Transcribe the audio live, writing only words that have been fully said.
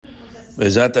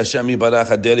Bezat Hashem Yibarach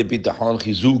Adeli Bitachon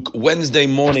Chizuk. Wednesday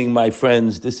morning, my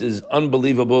friends. This is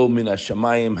unbelievable. Min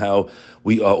Hashamayim, how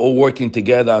we are all working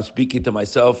together. I'm speaking to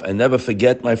myself, and never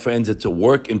forget, my friends, it's a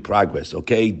work in progress.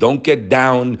 Okay, don't get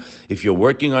down if you're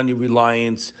working on your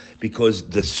reliance, because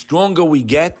the stronger we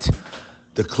get,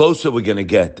 the closer we're going to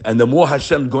get, and the more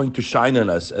Hashem is going to shine on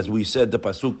us. As we said the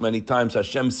pasuk many times,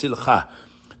 Hashem Silcha.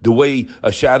 The way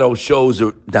a shadow shows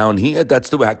down here,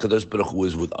 that's the way HaKadosh Baruch Hu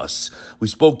is with us. We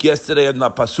spoke yesterday in the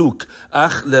pasuk,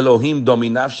 Ach lelohim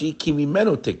dominafshi ki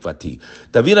mimenu tikvati.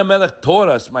 David HaMelech taught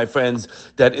us, my friends,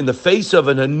 that in the face of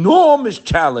an enormous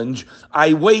challenge,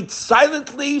 I wait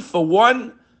silently for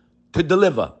one to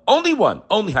deliver. Only one,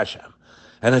 only Hashem.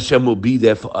 And Hashem will be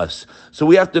there for us. So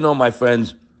we have to know, my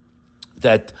friends,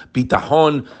 that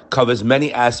bitachon covers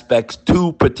many aspects,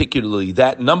 two particularly.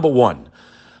 That, number one,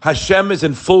 Hashem is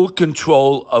in full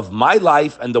control of my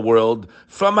life and the world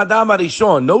from Adam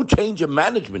HaRishon. No change of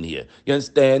management here. You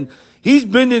understand? He's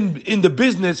been in the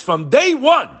business from day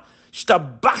one.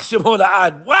 Shtabach Shemo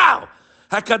La'ad. Wow!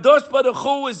 HaKadosh Baruch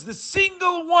Hu is the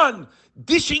single one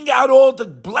dishing out all the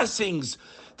blessings,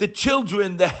 the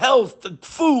children, the health, the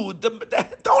food.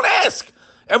 Don't ask.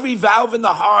 Every valve in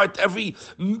the heart, every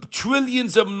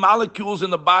trillions of molecules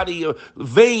in the body,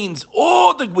 veins,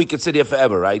 we could sit here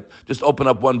forever, right? Just open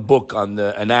up one book on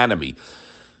the anatomy.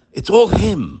 It's all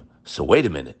him. So wait a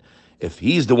minute. If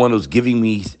he's the one who's giving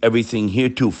me everything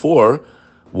heretofore,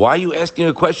 why are you asking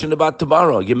a question about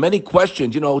tomorrow? You have many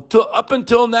questions, up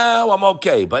until now, I'm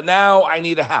okay, but now I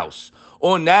need a house.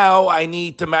 Or now I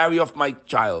need to marry off my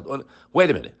child. Or, wait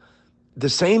a minute. The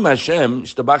same Hashem,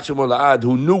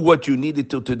 who knew what you needed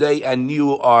till today, and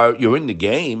you're in the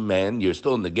game, man. You're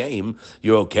still in the game.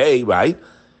 You're okay, right?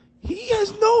 He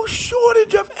has no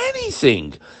shortage of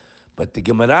anything. But the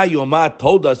Gemara Yomah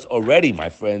told us already, my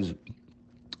friends,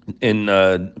 in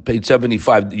page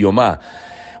 75, Yomah.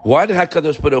 Why did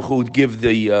HaKadosh Baruch Hu give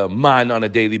the man on a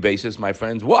daily basis, my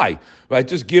friends? Why? Right?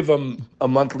 Just give him a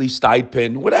monthly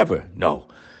stipend, whatever. No.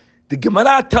 The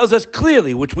Gemara tells us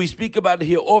clearly, which we speak about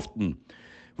here often,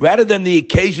 rather than the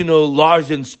occasional large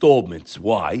installments.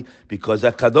 Why? Because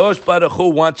HaKadosh Baruch Hu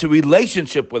wants a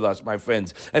relationship with us, my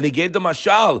friends. And he gave the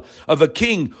mashal of a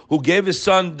king who gave his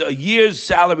son a year's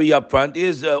salary up front.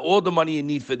 Here's all the money you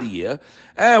need for the year.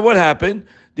 And what happened?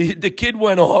 The kid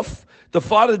went off. The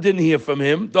father didn't hear from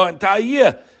him the entire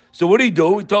year. So what did he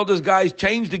do? He told his guys,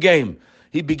 change the game.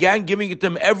 He began giving it to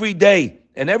them every day.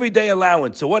 An everyday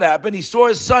allowance. So what happened? He saw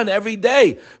his son every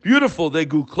day. Beautiful. They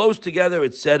grew close together,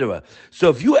 etc. So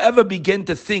if you ever begin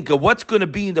to think of what's going to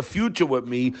be in the future with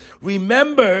me,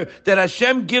 remember that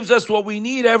Hashem gives us what we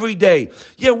need every day.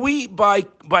 Yeah, we, by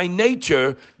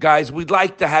nature, guys, we'd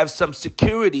like to have some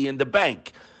security in the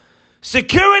bank.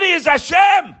 Security is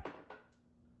Hashem.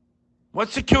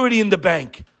 What's security in the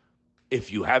bank? If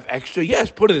you have extra,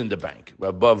 yes, put it in the bank.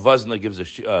 Rabbi Vazna gives a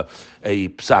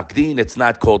psak din. It's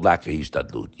not called lakei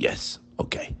hishtadlut. Yes,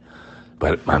 okay.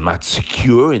 But I'm not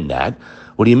secure in that.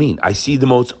 What do you mean? I see the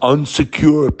most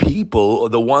unsecure people are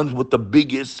the ones with the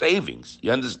biggest savings.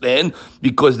 You understand?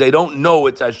 Because they don't know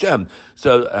it's Hashem.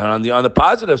 So on the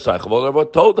positive side,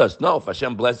 Chavol told us, no, if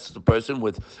Hashem blesses a person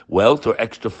with wealth or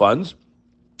extra funds,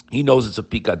 he knows it's a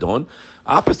pikadon.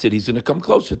 Opposite, he's going to come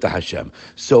closer to Hashem.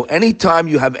 So anytime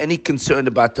you have any concern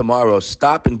about tomorrow,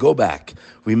 stop and go back.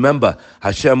 Remember,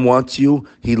 Hashem wants you,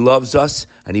 he loves us,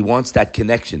 and he wants that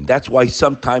connection. That's why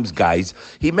sometimes, guys,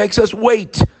 he makes us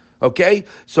wait. Okay?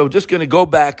 So just going to go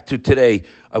back to today.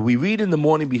 We read in the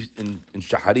morning in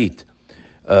Shaharit,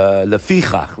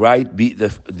 Lefichach, right?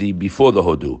 The before the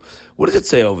Hodu. What does it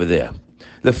say over there?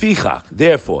 Lefichach,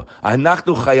 therefore,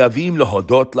 anachnu chayavim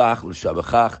lehodot lach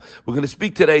l'shavachach. We're going to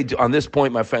speak today on this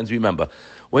point, my friends. Remember,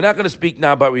 we're not going to speak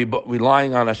now about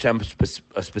relying on Hashem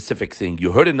a specific thing.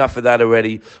 You heard enough of that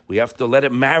already. We have to let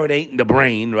it marinate in the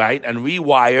brain, right? And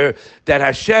rewire that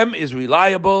Hashem is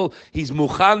reliable. He's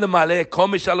muchan lemaleh kol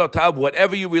mishalotav.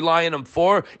 Whatever you rely on him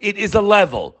for, it is a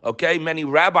level, okay? Many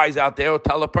rabbis out there will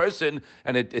tell a person,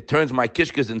 and it turns my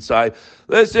kishkas inside,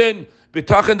 listen,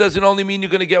 Bitachon doesn't only mean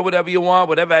you're going to get whatever you want.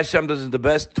 Whatever Hashem does is the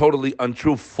best. Totally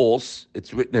untrue, false.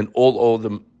 It's written in all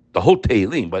the whole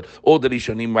Tehillim, but all the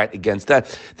Rishonim write against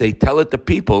that. They tell it to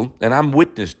people, and I'm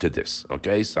witness to this,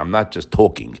 okay? So I'm not just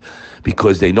talking,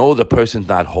 because they know the person's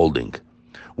not holding.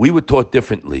 We were taught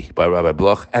differently by Rabbi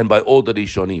Bloch and by all the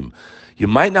Rishonim. You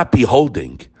might not be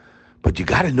holding, but you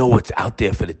got to know what's out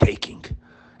there for the taking.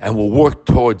 And we'll work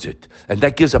towards it. And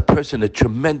that gives a person a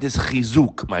tremendous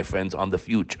chizuk, my friends, on the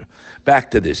future. Back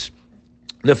to this.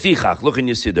 Lefichach, look in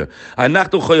your siddur.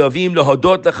 Anachnu choyavim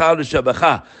lehodot lecha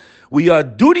l'shabacha. We are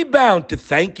duty bound to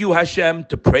thank you, Hashem,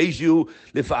 to praise you,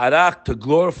 lifa'arach, to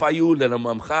glorify you,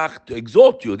 le'lamamchach, to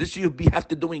exalt you. This you have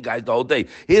to doing, guys, the whole day.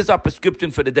 Here's our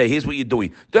prescription for the day. Here's what you're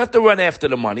doing. Don't have to run after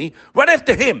the money. Run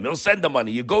after Him. He'll send the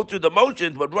money. You go through the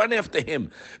motions, but run after Him.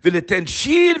 V'leten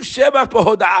shir shebach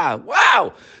b'hoda'ah.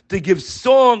 Wow! To give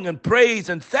song and praise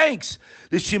and thanks.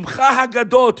 The Shimcha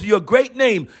HaGadol, to your great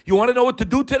name. You want to know what to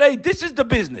do today? This is the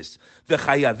business.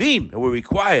 V'chayavim, and we're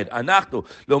required. Anachnu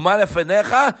lomar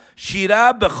lefanecha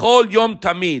shira bechol yom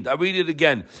tamid. I read it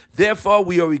again. Therefore,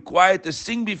 we are required to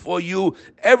sing before you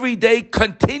every day,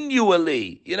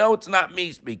 continually. You know, it's not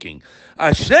me speaking.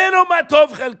 Ashrenu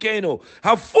matov chelkenu.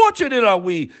 How fortunate are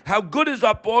we? How good is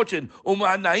our fortune?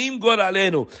 Umanaim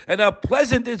goralenu. And how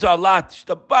pleasant is our lot.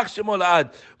 Shtabach shemo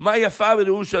la'ad. Ma yafa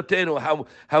v'rushatenu.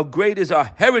 How great is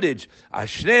our heritage.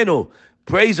 Ashrenu.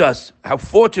 Praise us. How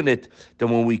fortunate that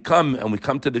when we come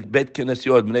to the Bet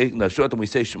Knesset Bnei Nashot and we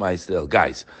say Shema Yisrael.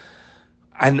 Guys,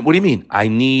 and what do you mean? I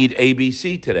need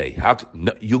ABC today.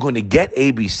 You're going to get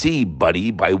ABC, buddy,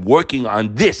 by working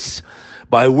on this.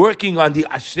 By working on the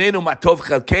Ashrenu Matov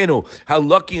Chalkenu, how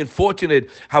lucky and fortunate,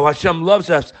 how Hashem loves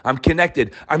us. I'm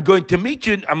connected. I'm going to meet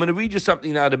you. I'm going to read you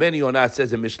something now. The Beni Yonah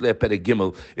says in Mishlei Perek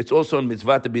Gimel. It's also in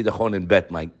Mitzvah to be the Chon and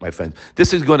Bet, my friend.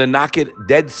 This is going to knock it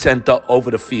dead center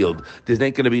over the field. There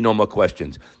ain't going to be no more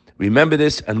questions. Remember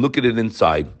this and look at it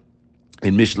inside.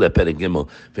 In Mishlei Perek Gimel,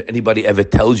 if anybody ever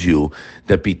tells you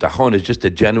that Bitachon is just a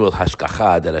general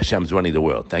hashkacha that Hashem's running the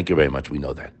world, thank you very much. We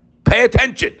know that. Pay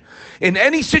attention. In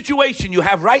any situation you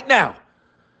have right now,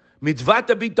 mitzvah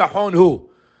bitachon hu,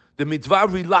 the mitzvah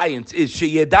of reliance is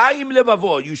sheyedayim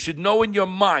levavo. You should know in your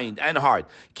mind and heart.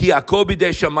 Ki hakol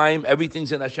bidei shamayim,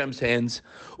 everything's in Hashem's hands.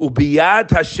 Ubiyad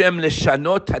Hashem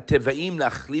leshanot hatevaim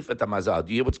lachlif et hamazal.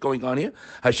 Do you hear what's going on here?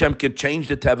 Hashem can change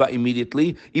the teva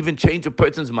immediately, even change a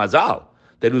person's mazal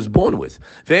that he was born with.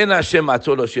 It's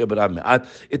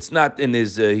not in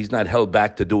his. He's not held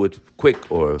back to do it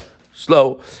quick or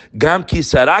slow. Gam ki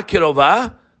sara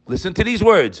kirova. Listen to these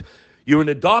words. You're in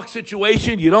a dark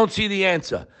situation. You don't see the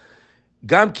answer.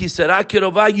 Gam ki sara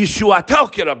kirova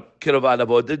yeshuato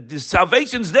kirova. The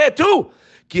salvation's there too.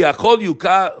 Ki hakol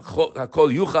yucha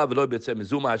v'lo b'tzeh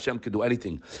mizuma. Hashem can do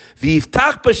anything.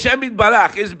 V'yiftach b'Shem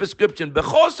yitbarach is the prescription.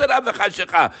 B'chol sara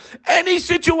v'chashecha. Any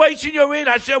situation you're in,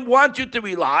 Hashem wants you to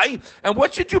rely. And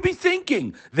what should you be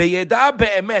thinking? V'yeda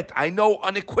be'emet. I know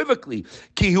unequivocally.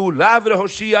 Ki hu lav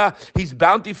v'hoshia. He's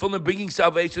bountiful in bringing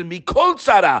salvation. Mikol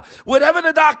sara. Whatever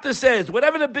the doctor says,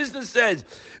 whatever the business says.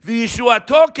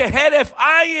 V'yishuato keheref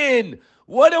ayin.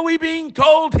 What are we being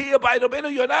told here by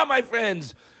Rabbeinu Yonah, my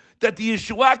friends? That the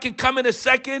Yeshua can come in a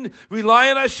second, rely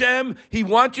on Hashem. He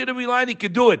wants you to rely, and He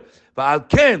can do it.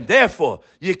 Therefore,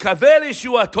 yikaver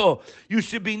Yeshuato. You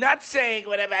should be not saying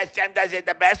whatever Hashem does it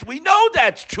the best. We know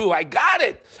that's true. I got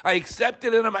it. I accept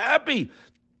it, and I'm happy.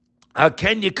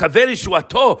 Can yikaver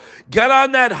Yeshuato? Get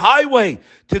on that highway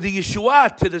to the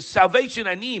Yeshua, to the salvation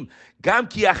anim. Gam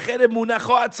ki achere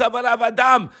munacho ad tzavarav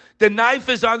adam. The knife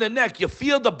is on the neck. You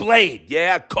feel the blade.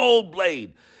 Yeah, cold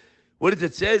blade. What does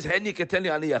it says?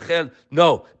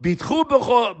 No.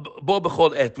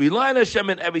 Rely on Hashem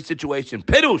in every situation.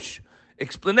 Perush.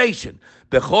 Explanation.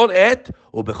 Bechol et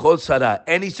or bechol sara.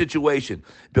 Any situation.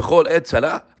 Bechol et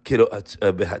sara.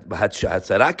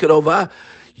 Sara kirova.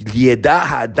 You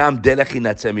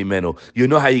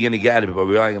know how you're going to get out of it by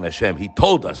relying on Hashem. He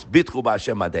told us,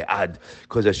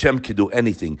 because Hashem can do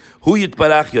anything. He's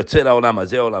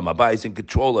in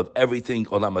control of everything.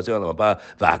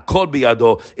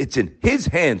 It's in His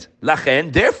hands.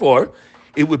 Therefore,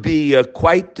 it would be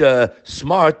quite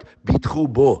smart.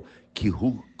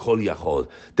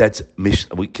 That's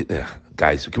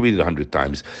guys, we can read it 100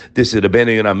 times. This is the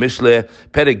Bnei Yonah Mishle,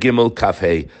 Perek Gimel Kaf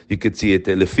Hey. You could see it.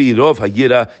 Lefi rov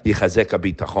hayira yichazek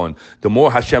habitachon. The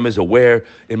more Hashem is aware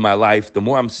in my life, the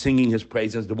more I'm singing His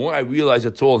praises, the more I realize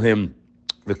it's all Him,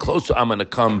 the closer I'm going to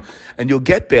come, and you'll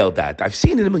get bailed out. I've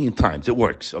seen it a million times. It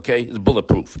works, okay? It's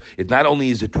bulletproof. It not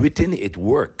only is it written, it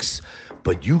works,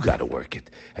 but you got to work it.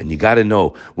 And you got to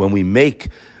know, when we make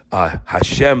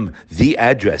Hashem the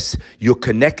address, you're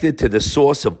connected to the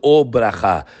source of all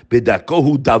bracha.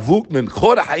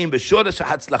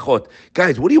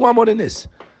 Guys, what do you want more than this?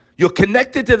 You're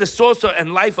connected to the source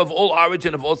and life of all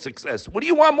origin of all success. What do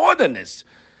you want more than this?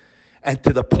 And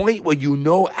to the point where you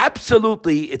know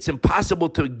absolutely it's impossible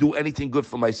to do anything good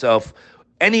for myself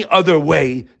any other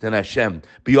way than Hashem,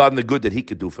 beyond the good that He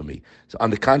could do for me. So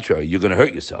on the contrary, you're going to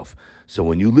hurt yourself. So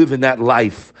when you live in that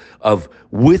life of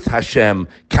with Hashem,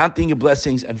 counting your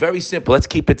blessings, and very simple, let's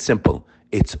keep it simple.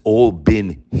 It's all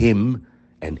been Him,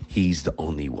 and He's the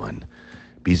only one.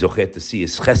 Be zochet to see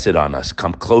His chesed on us.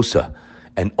 Come closer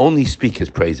and only speak his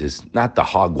praises, not the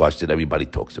hogwash that everybody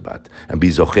talks about. And be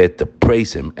zochet to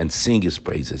praise him and sing his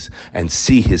praises and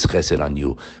see his chesed on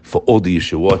you for all the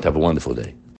Yeshuot. Have a wonderful day.